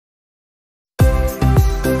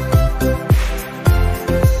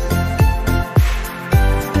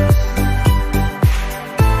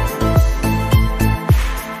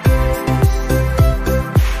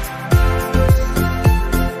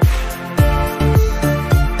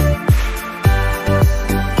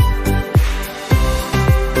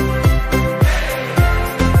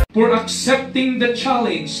for accepting the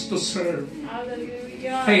challenge to serve.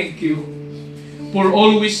 Hallelujah. Thank you for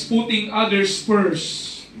always putting others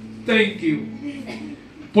first. Thank you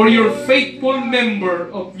for your faithful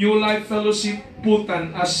member of New Life Fellowship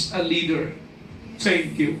Putan as a leader.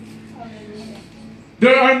 Thank you.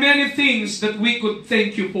 There are many things that we could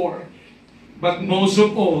thank you for, but most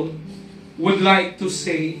of all, would like to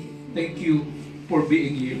say thank you for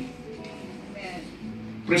being you.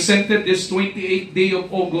 Presented this 28th day of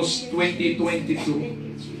August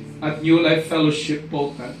 2022 at New Life Fellowship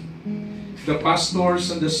Putan. The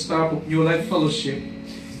pastors and the staff of New Life Fellowship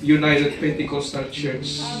United Pentecostal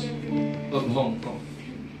Church of Hong Kong.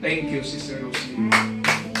 Thank you, Sister Rosie.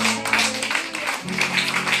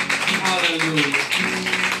 Hallelujah.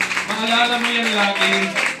 Maalala mo yan lagi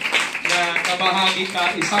na kabahagi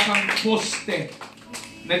ka, isa kang poste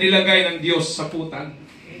na nilagay ng Diyos sa putan.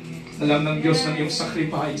 Alam ng Diyos ng iyong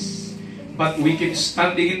sacrifice. But we keep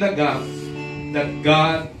standing in the gap that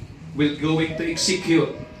God will going to execute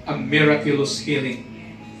a miraculous healing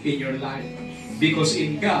in your life. Because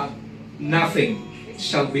in God, nothing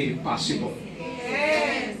shall be impossible.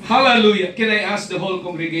 Hallelujah. Can I ask the whole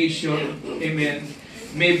congregation, amen,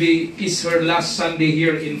 maybe it's her last Sunday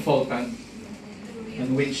here in Fulton.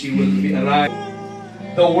 And when she will be arrived,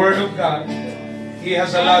 the Word of God, He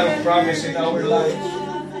has a lot of promise in our lives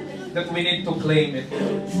that we need to claim it.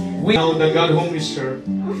 We know the God whom we serve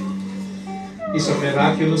is a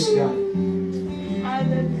miraculous God,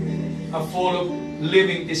 a full of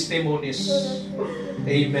living testimonies.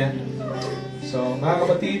 Amen. So, mga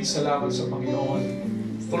kapatid, salamat sa Panginoon.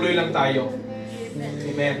 Tuloy lang tayo.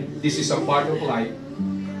 Amen. This is a part of life.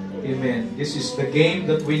 Amen. This is the game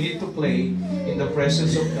that we need to play in the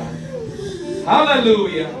presence of God.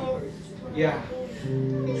 Hallelujah. Yeah.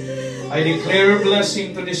 I declare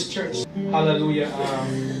blessing to this church. Hallelujah.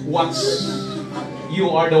 Watch.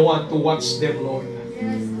 You are the one to watch them, Lord.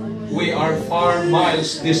 We are far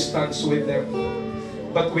miles distance with them.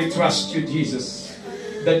 But we trust you, Jesus,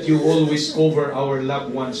 that you always cover our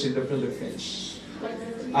loved ones in the Philippines.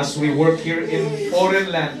 As we work here in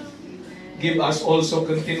foreign land, give us also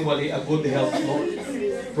continually a good health, Lord.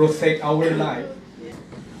 Protect our life.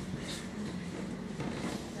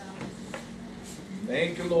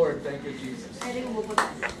 Thank you, Lord. Thank you, Jesus.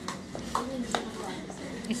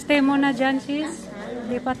 Stay muna dyan, sis.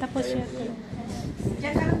 Hindi pa tapos siya.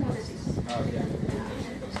 Diyan ka lang muna, sis. Okay.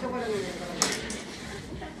 Gusto ko lang muna.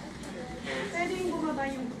 Pwede yung bumaba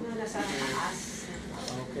yung nasa taas.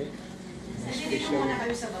 Okay. Hindi dito muna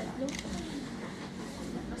kayo sa baba.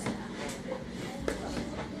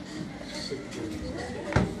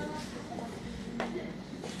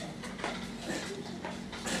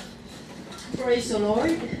 Praise the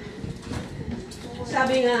Lord.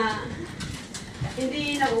 Sabi nga,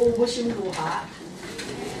 hindi nauubos yung luha.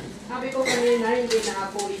 Sabi ko kanina, hindi na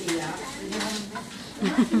ako iiyak.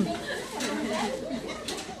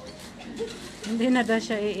 Hindi na daw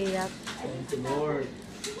siya iiyak. Thank you, Lord.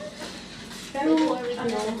 Pero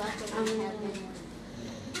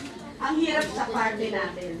ang hirap sa party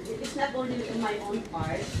natin. It is not only in my own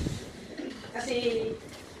part. Kasi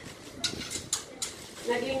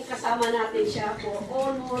naging kasama natin siya for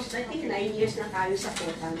almost, I think, 9 years na tayo sa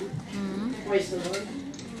Putan. Praise the Lord.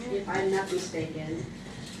 If I'm not mistaken.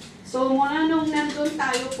 So, mula nung nandun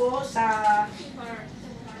tayo po sa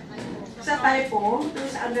Taipo, dun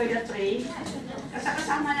sa Under the Tray,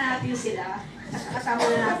 kasama natin sila, kasama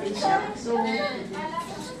natin siya. So,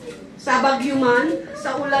 sa bagyo man,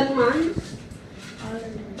 sa ulan man,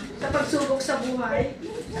 sa pagsubok sa buhay,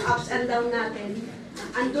 sa ups and down natin,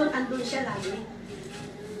 andun siya lagi.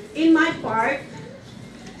 In my part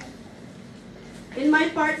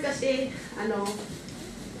kasi,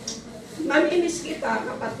 maminis kita,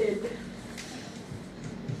 kapatid.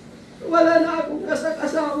 Wala na akong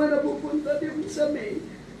kasama na pupunta din sa Maine.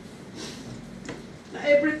 Na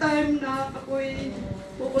every time na ako'y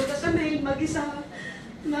pupunta sa Maine, mag-isa,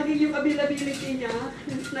 maging yung availability niya,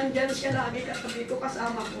 nandyan siya lagi katabi ko,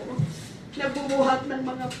 kasama ko. Nagbubuhat ng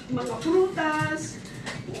mga prutas,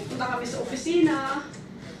 pupunta kami sa opisina.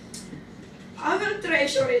 I will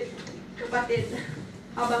treasure it, kapatid,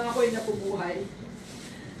 habang ako'y napubuhay.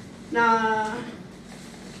 Na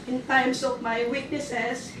in times of my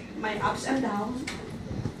weaknesses, my ups and downs,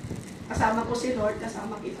 kasama ko si Lord,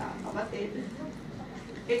 kasama kita, kapatid.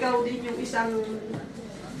 Ikaw din yung isang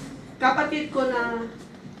kapatid ko na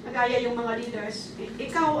nagaya yung mga leaders.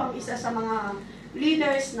 Ikaw ang isa sa mga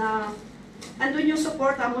leaders na andun yung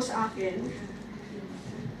suporta mo sa akin.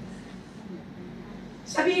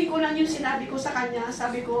 Sabihin ko lang yung sinabi ko sa kanya.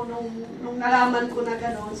 Sabi ko, nung nalaman ko na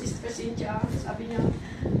gano'n, Sister Cynthia, sabi niya,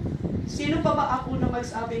 Sino pa ba ako na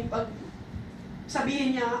magsabing pag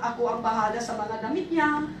sabihin niya ako ang bahala sa mga damit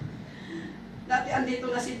niya? Dati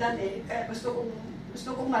andito na si Dan eh, kaya gusto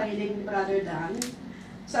kong marinig ni Brother Dan.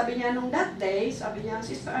 Sabi niya nung that day, sabi niya,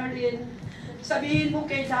 Sister Arlene, sabihin mo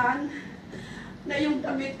kay Dan na yung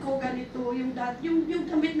damit ko ganito, yung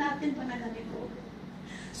damit natin pa na ganito.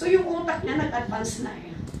 So yung utak niya nag-advance na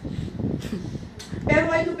eh. Pero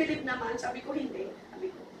I do believe naman, sabi ko hindi. Sabi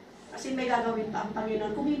ko, kasi may gagawin pa ang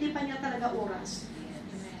Panginoon kung hindi pa niya talaga oras.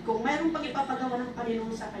 Kung mayroong pag ipapagawa ng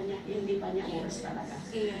Panginoon sa kanya, hindi pa niya oras talaga.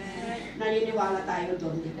 Naniniwala tayo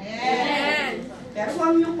doon. Pero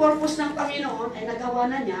kung yung purpose ng Panginoon ay nagawa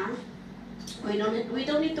na niya, we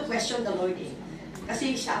don't need to question the Lord eh.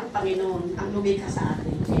 Kasi siya ang Panginoon, ang lumikha sa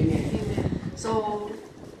atin. Amen. So,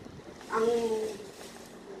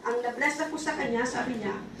 ang na-bless ako sa kanya, sabi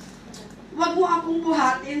niya, huwag mo akong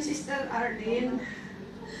buhatin, Sister Arlene.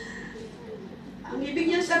 Ang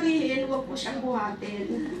ibig niya sabihin, huwag ko siyang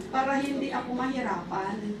buhatin para hindi ako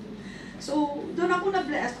mahirapan. So, doon ako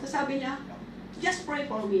na-bless. Sabi niya, just pray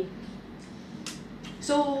for me.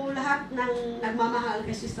 So, lahat ng nagmamahal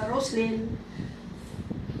kay Sister Roslyn,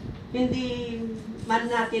 hindi man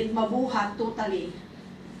natin mabuhat totally.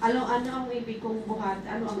 Ano ang ibig kong buhat?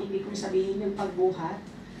 Ano ang ibig kong sabihin yung pagbuhat?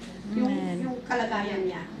 Yung kalagayan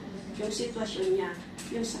niya, yung sitwasyon niya,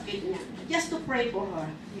 yung sakit niya. Just to pray for her.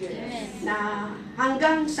 Yes. Na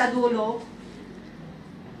hanggang sa dulo,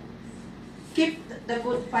 keep the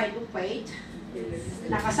good fight of faith.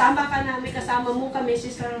 Nakasama ka namin, kasama mo kami,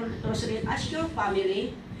 Sister Rosalyn, as your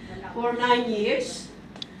family for 9 years.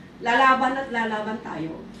 Lalaban at lalaban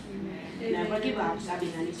tayo. Never give up,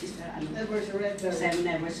 sabi nga ni Sister Never surrender.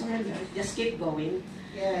 Never surrender. Just keep going.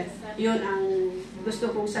 Yes. Yun ang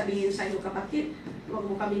gusto kong sabihin sa iyo, kapatid. Huwag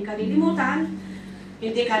mo kaming kalilimutan.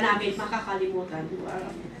 Hindi ka namin makakalimutan.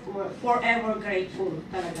 We're forever grateful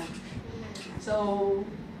talaga. So,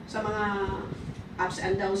 sa mga ups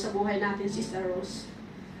and downs sa buhay natin, Sister Rose,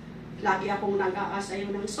 lagi akong nag-aas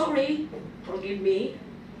sa'yo ng sorry, forgive me.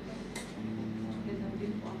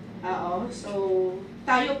 Oo, so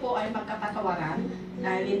tayo po ay magkapatawaran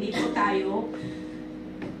dahil hindi po tayo,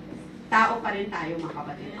 tao pa rin tayo mga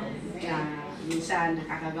kapatid ko. Kaya minsan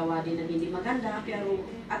nakakagawa din ng hindi maganda, pero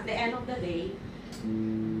at the end of the day,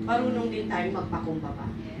 marunong din tayo magpakumbaba.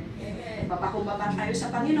 Magpakumbaba tayo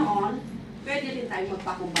sa Panginoon, pwede rin tayo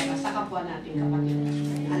magpakumbaba sa kapwa nating kapatid,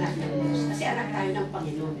 anak ng Diyos. Kasi anak tayo ng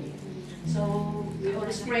Panginoon eh. So, we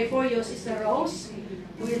always pray for you, Sister Rose.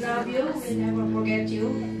 We love you, we'll never forget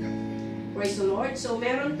you. Praise the Lord. So,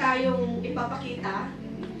 meron tayong ipapakita.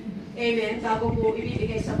 Amen. Bago po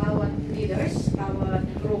ibibigay sa bawat leaders, bawat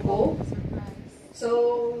grupo. So,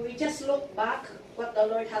 we just look back what the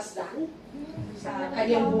Lord has done sa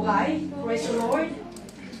kanyang buhay. Praise the Lord.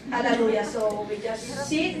 Hallelujah. So, we just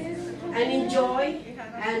sit and enjoy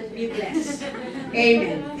and be blessed.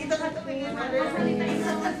 Amen. Dito ka tumingin.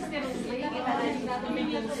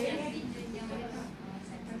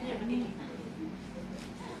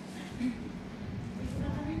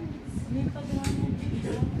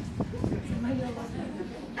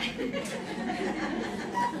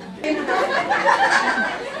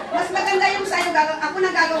 Mas maganda yung sa'yo, ako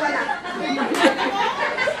na gagawa na.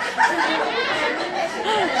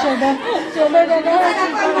 Siya na. Kasi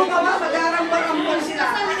ako ang magawa, mag-arambol-ambol sila.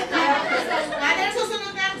 Mother,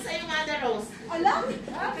 susunod na ako sa iyo, Mother Rose. Alam?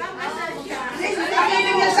 Ang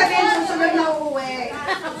ibig niya sabihin, susunod na uuwi.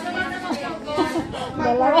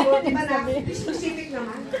 Mag-forward, di ba na? Specific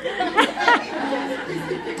naman.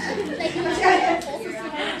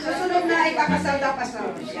 Susunod na ipakasal na pasal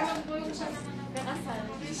siya.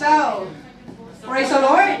 So, praise the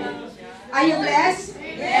Lord. Are you blessed?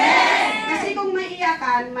 Yes! Kasi kung may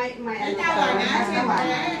iyakan, may ano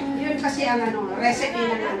tawanan. Yun kasi ang recipe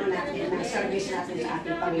ng natin, ng service natin sa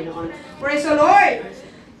ating Panginoon. Praise the Lord!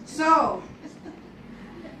 So,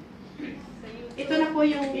 ito na po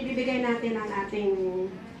yung ibibigay natin ang ating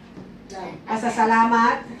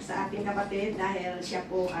pasasalamat sa ating kapatid dahil siya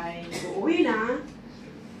po ay uuwi na.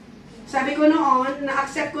 Sabi ko noon,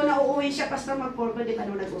 na-accept ko na uuwi siya basta mag-forward, di ba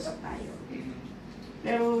nung nag-usap tayo.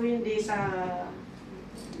 Pero hindi sa,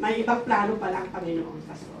 may ibang plano pala ang Panginoon,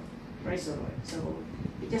 Pastor. Praise the Lord. So,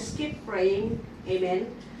 we just keep praying.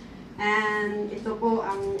 Amen. And ito po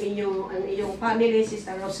ang iyong family,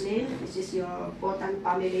 Sister Roslyn. This is your important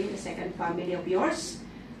family, the second family of yours.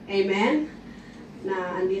 Amen.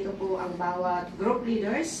 Na andito po ang bawat group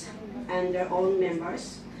leaders and their own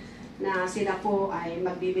members na sila po ay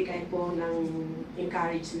magbibigay po ng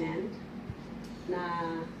encouragement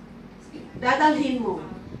na dadalhin mo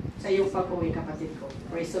sa iyong pag-uwi, kapatid ko.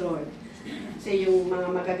 Praise the Lord. Sa yung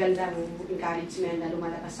mga magagandang encouragement na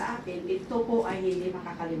lumalabas sa akin, ito po ay hindi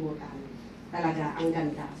makakalimutan. Talaga, ang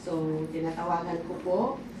ganda. So, tinatawagan ko po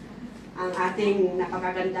ang ating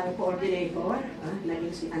napakagandang coordinator.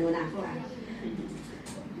 Naging ano na ako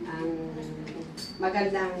ang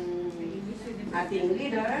magandang ating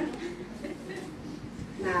leader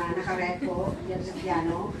na nakarepo yan sa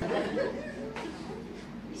piano.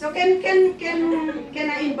 So can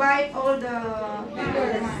I invite all the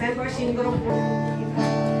members in group?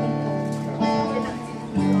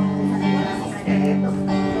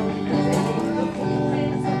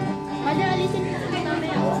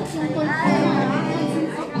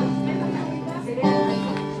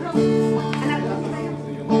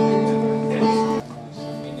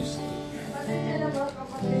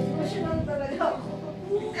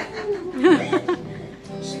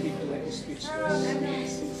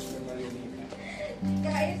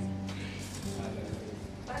 Guys,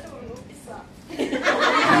 paano mag-upisa?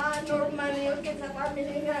 Normal yun kasi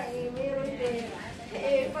family nga mayroon din.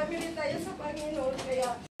 Family tayo sa Panginoon,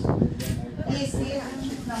 kaya easy ang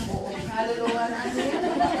na po. Kaluluwa namin.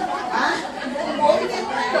 Ha? Buong din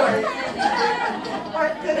po, Lord.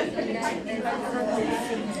 Partner.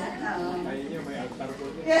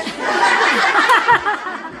 Yes.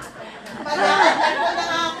 Palakad ko na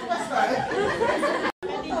ako, Pastor.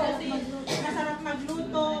 Masarap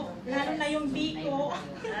magluto, lalo na yung biko.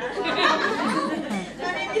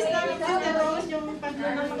 Naminis namin sa Rose yung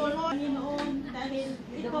pagluluto ng Panginoon dahil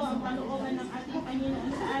ito ang kalooban ng ating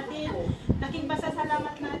Panginoon sa atin. Laking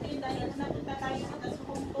pasasalamat natin dahil napunta tayo sa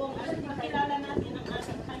Hongkong at makilala natin ang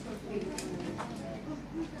ating Panginoon.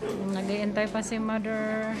 Nag-iintay pa si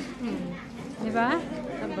Mother. Di ba?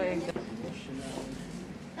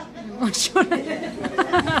 Emotional.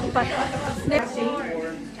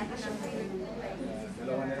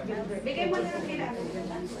 Bigay mo na lang kila.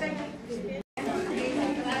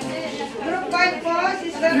 Group 5 po,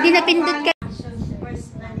 Sister. Hindi napindot ka.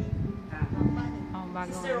 Personally, Oh, bago.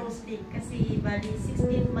 Sister Rose Day, kasi bali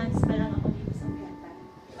 16 months pa lang ako dito sa Piatan.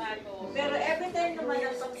 Pero every time naman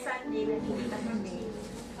ang pag Sunday, nakikita kami,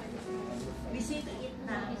 we see to eat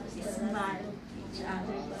na, smile each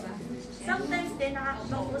other. Sometimes din,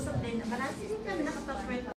 nakakausap din, marami din kami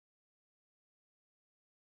nakapag-friend